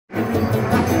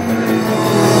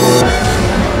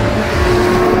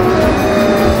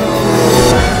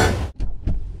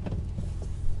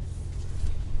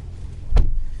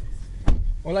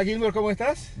Hola Gilmore, ¿cómo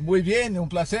estás? Muy bien, un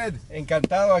placer.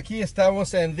 Encantado, aquí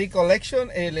estamos en The Collection,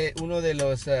 uno de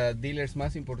los dealers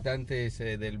más importantes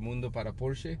del mundo para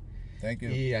Porsche. Thank you.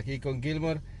 Y aquí con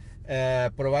Gilmore,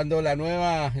 probando la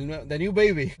nueva, the new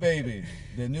baby.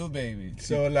 The new baby.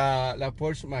 So, la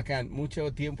Porsche Macan,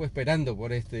 mucho tiempo esperando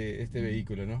por este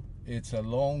vehículo, ¿no? It's a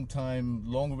long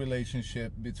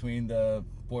relationship between the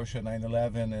Porsche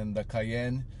 911 and the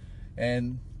Cayenne,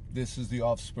 and this is the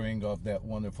offspring of that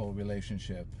wonderful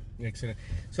relationship. Excellent.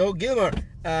 So Gilmore,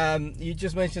 you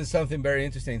just mentioned something very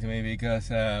interesting to me because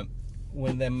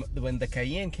when the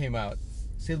Cayenne came out,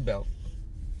 seatbelt.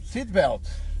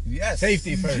 Yes.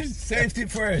 Safety first. Safety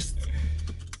first.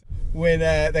 When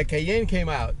the Cayenne came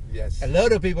out, Yes. a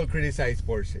lot of people criticized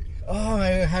Porsche.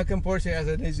 Oh, how come Porsche has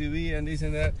an SUV and this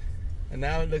and that? And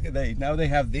now look at that. Now they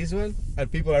have this one,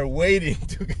 and people are waiting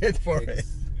to get for it.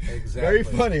 Exactly. Very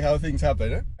funny how things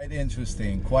happen, huh?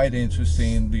 Quite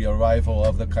interesting, the arrival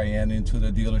of the Cayenne into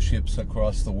the dealerships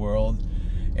across the world,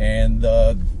 and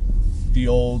the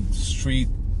old street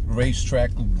racetrack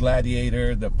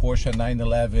gladiator, the Porsche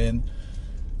 911,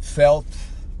 felt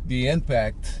the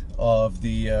impact of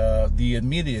the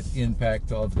immediate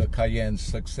impact of the Cayenne's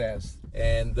success.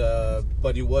 And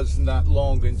but it was not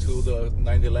long until the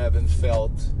 911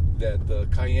 felt that the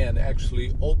Cayenne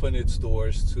actually opened its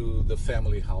doors to the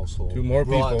family household. To more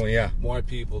people, yeah. More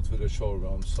people to the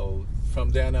showroom. So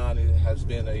from then on, it has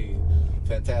been a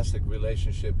fantastic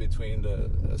relationship between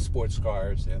the sports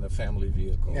cars and a family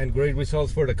vehicle. And great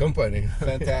results for the company.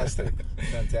 Fantastic,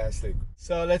 fantastic.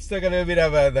 So let's talk a little bit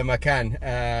about the Macan.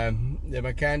 The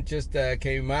Macan just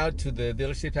came out to the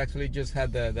dealerships. Actually, just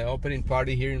had the opening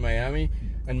party here in Miami.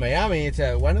 And Miami, it's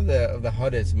one of the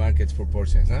hottest markets for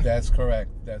Porsches, huh? That's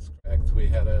correct. That's correct. We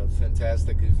had a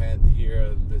fantastic event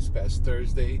here this past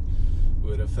Thursday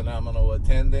with a phenomenal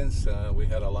attendance. We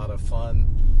had a lot of fun,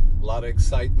 a lot of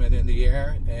excitement in the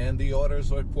air, and the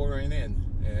orders are pouring in.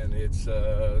 And it's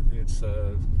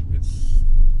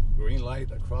green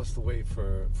light across the way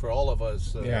for all of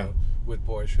us with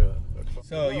Porsche.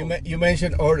 So you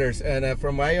mentioned orders, and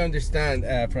from my understand,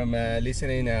 from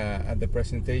listening at the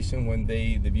presentation when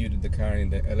they debuted the car in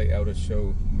the LA Auto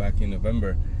Show back in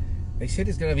November, they said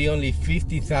it's going to be only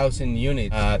 50,000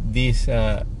 units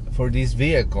for this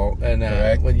vehicle, and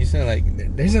what you said, like,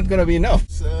 there's not going to be enough.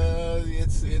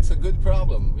 It's a good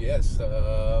problem. Yes,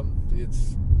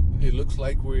 it looks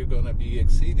like we're going to be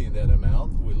exceeding that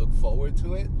amount. We look forward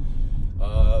to it.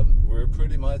 We're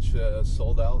pretty much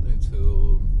sold out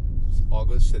into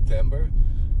August, September,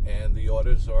 and the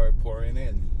orders are pouring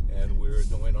in, and we're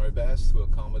doing our best to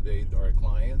accommodate our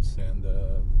clients and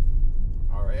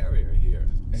our area here.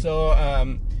 So,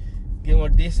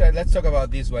 Gilmore, let's talk about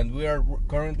this one. We are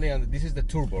currently on. This is the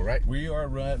Turbo, right? We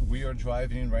are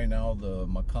driving right now the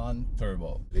Macan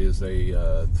Turbo. It is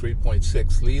a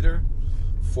 3.6 liter,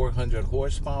 400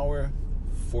 horsepower,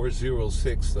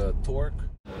 406 torque.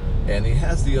 And it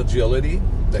has the agility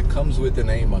that comes with the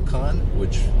name Macan,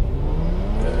 which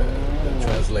the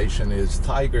translation is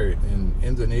tiger in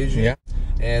Indonesian. Yeah.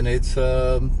 And it's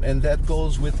and that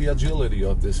goes with the agility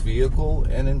of this vehicle.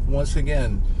 And then once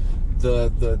again,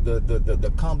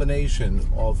 the combination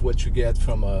of what you get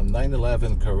from a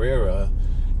 911 Carrera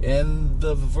and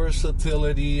the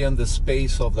versatility and the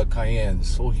space of the Cayenne.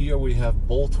 So here we have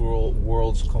both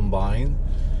worlds combined.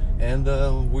 And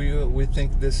we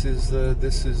think this is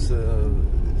it's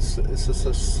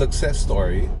a success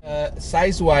story.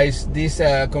 Size-wise, this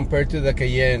compared to the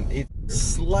Cayenne, it's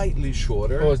slightly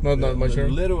shorter. Oh, it's not much shorter.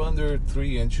 A little under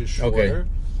 3 inches shorter.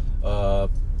 Okay.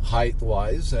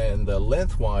 Height-wise and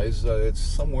length-wise, it's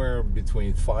somewhere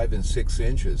between 5 and 6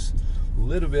 inches. A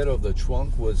little bit of the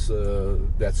trunk was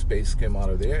that space came out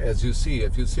of there. As you see,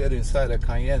 if you sit inside a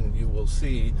Cayenne, you will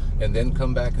see, and then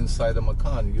come back inside a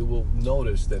Macan, you will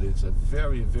notice that it's a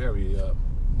very, very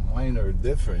minor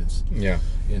difference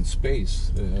in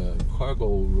space.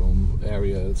 Cargo room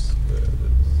areas.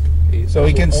 So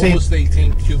we can see almost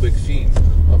 18 cubic feet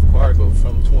of cargo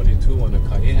from 22 on a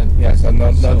Cayenne. Yeah, so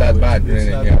not that bad, really. It's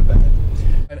not that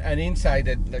bad. And inside,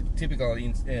 the typical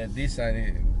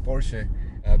design Porsche.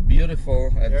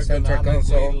 Beautiful center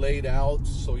console laid out,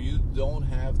 so you don't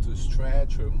have to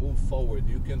stretch or move forward.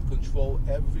 You can control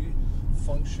every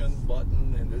function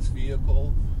button in this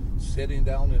vehicle. Sitting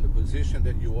down in the position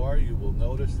that you are, you will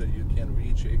notice that you can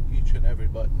reach each and every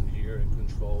button here and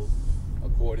control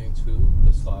according to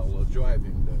the style of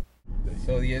driving.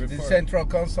 So the central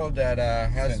console that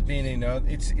has been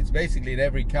it's basically in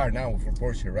every car now for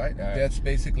Porsche, right? That's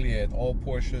basically it. All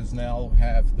Porsches now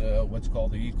have what's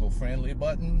called the eco-friendly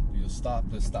button. You stop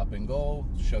the stop and go,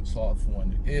 shuts off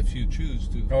when if you choose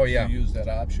to use that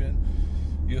option.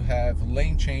 You have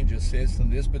lane change assist, and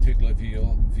this particular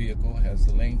vehicle has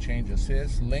the lane change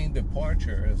assist, lane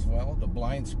departure as well, the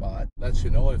blind spot. Lets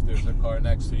you know if there's a car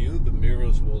next to you, the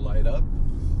mirrors will light up.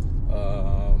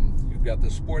 You've got the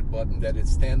sport button that is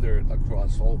standard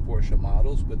across all Porsche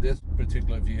models, but this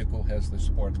particular vehicle has the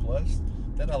Sport Plus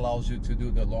that allows you to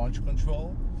do the launch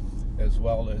control as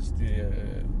well as the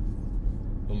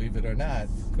believe it or not,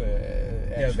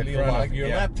 actually log your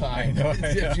lap time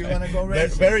if you want to go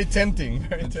racing. Very tempting.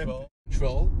 Very tempting.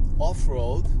 Control,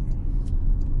 off-road,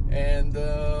 and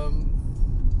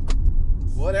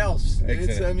what else?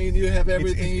 I mean, you have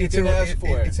everything you can ask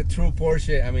for. It's a true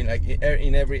Porsche. I mean, like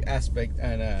in every aspect,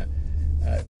 and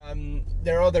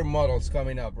there are other models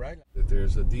coming up, right?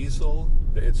 There's a diesel.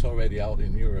 It's already out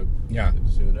in Europe. Yeah.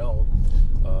 As you know,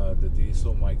 the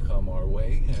diesel might come our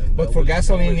way. But for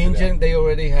gasoline engine, they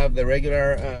already have the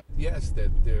regular. Yes,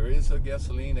 that there is a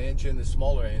gasoline engine, a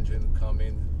smaller engine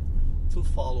coming to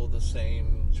follow the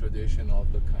same tradition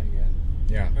of the Cayenne.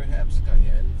 Yeah. Perhaps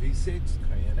Cayenne V6,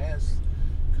 Cayenne S,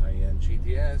 Cayenne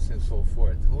GTS, and so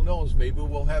forth. Who knows? Maybe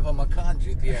we'll have a Macan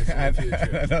GTS in the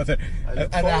future.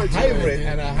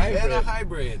 And a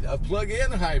hybrid, a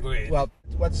plug-in hybrid. Well,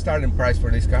 what's starting price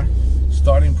for this car?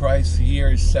 Starting price here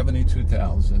is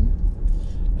 $72,000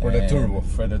 for the turbo.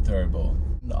 For the turbo.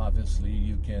 Obviously,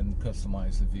 you can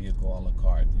customize the vehicle a la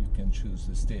carte. You can choose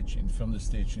the stitching, from the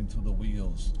stitching to the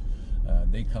wheels.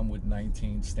 They come with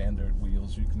 19 standard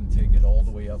wheels. You can take it all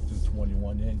the way up to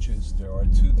 21 inches. There are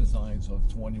 2 designs of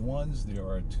 21s. There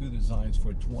are 2 designs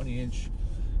for 20-inch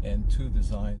and 2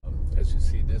 designs. As you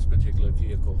see, this particular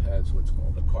vehicle has what's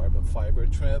called a carbon fiber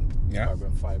trim. Yeah.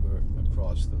 Carbon fiber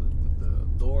across the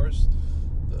doors,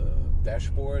 the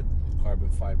dashboard, carbon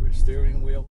fiber steering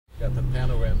wheel. Got the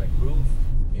panoramic roof.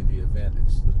 In the event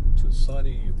it's too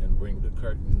sunny, you can bring the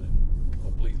curtain and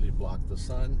completely block the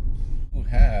sun. You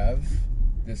have,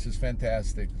 this is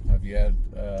fantastic, Javier,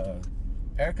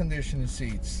 air conditioning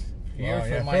seats. Here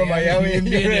from Miami,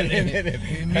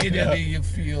 immediately you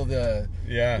feel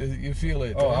you feel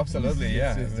it. Oh, absolutely,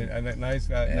 yeah. And a nice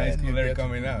cooler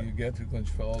coming out. You get to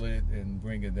control it and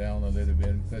bring it down a little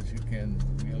bit because you can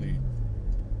really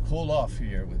cool off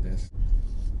here with this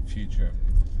feature.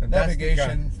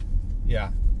 Navigation,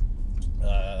 yeah.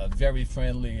 Very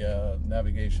friendly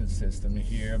navigation system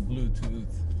here.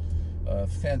 Bluetooth.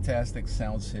 Fantastic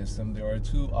sound system. There are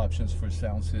 2 options for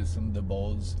sound system, the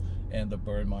Bose and the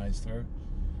Burmeister,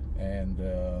 and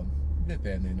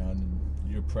depending on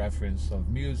your preference of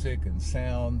music and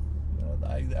sound,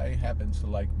 I happen to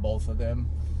like both of them.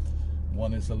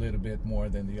 One is a little bit more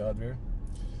than the other.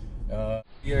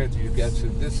 Here you get to,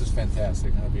 this is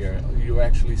fantastic, Javier. You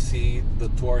actually see the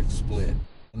torque split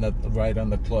right on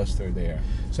the cluster there.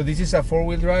 So this is a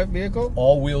 4-wheel drive vehicle?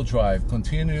 All-wheel drive,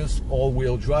 continuous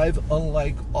all-wheel drive,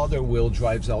 unlike other wheel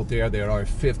drives out there that are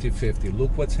 50-50.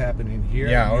 Look what's happening here.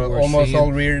 Yeah, almost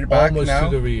all rear back almost now.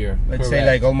 To the rear. Let's say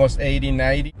like almost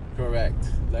 80-90. Correct.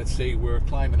 Let's say we're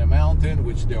climbing a mountain,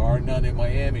 which there are none in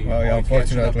Miami. Oh, yeah,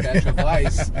 unfortunately. Catching a patch of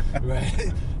ice,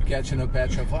 right? Catching a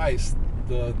patch of ice.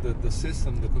 The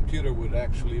system, the computer would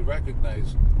actually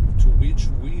recognize to which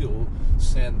wheel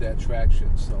send that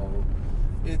traction. So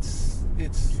it's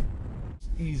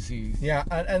easy. Yeah,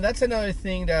 and that's another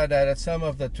thing that some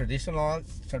of the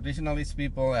traditionalist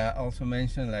people also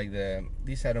mention, like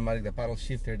this automatic, the paddle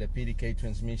shifter, the PDK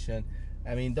transmission.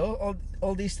 I mean,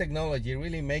 all this technology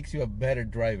really makes you a better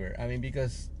driver. I mean,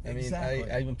 because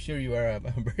Exactly. I'm sure you are a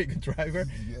very good driver,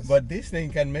 Yes. but this thing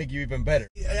can make you even better.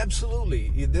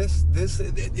 Absolutely.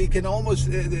 It can almost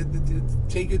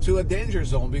take you to a danger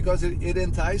zone because it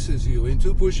entices you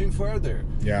into pushing further.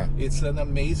 Yeah. It's an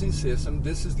amazing system.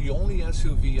 This is the only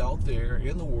SUV out there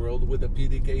in the world with a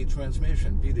PDK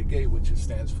transmission. PDK, which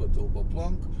stands for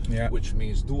Doppelplank, Yeah. which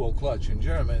means dual clutch in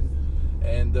German.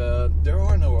 And there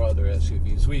are no other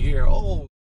SUVs. We hear,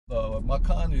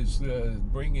 Macan is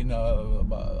bringing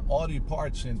Audi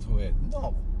parts into it.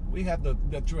 No, we have the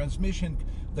transmission,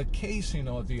 the casing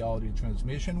of the Audi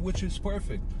transmission, which is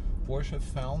perfect. Porsche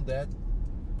found that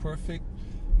perfect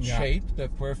shape, the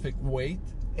perfect weight,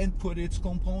 and put its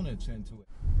components into it.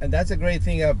 And that's a great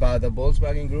thing about the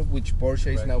Volkswagen Group, which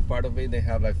Porsche is Right. now part of it. They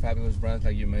have like fabulous brands,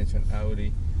 like you mentioned,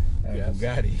 Audi, Yes.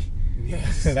 Bugatti,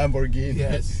 Yes. Lamborghini,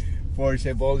 Yes.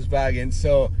 Porsche, Volkswagen.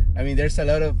 So, I mean, there's a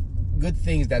lot of good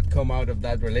things that come out of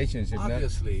that relationship. no?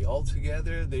 Obviously,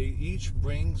 altogether, they each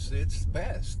brings its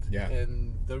best, Yeah.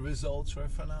 and the results are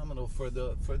phenomenal for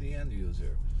the end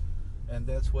user, and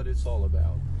that's what it's all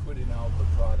about: putting out the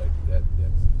product that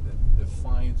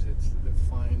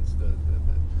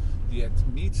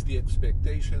meets the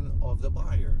expectation of the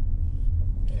buyer,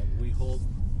 and we hope,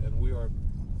 and we are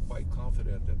quite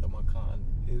confident that the Macan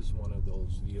is one of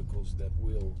those vehicles that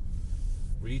will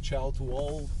reach out to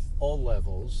all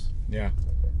levels. Yeah,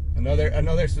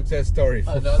 another success story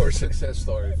for Another Porsche. success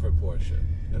story for Porsche,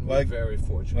 and we're very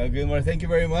fortunate. Well, Gilmore, thank you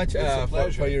very much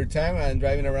It's for your time and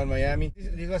driving around Miami.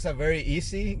 This was a very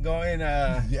easy going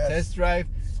test drive.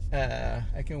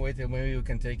 I can't wait till maybe we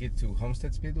can take it to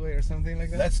Homestead Speedway or something like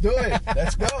that. Let's do it.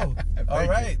 Let's go. All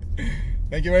right.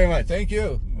 Thank you very much. Thank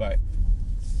you. Bye.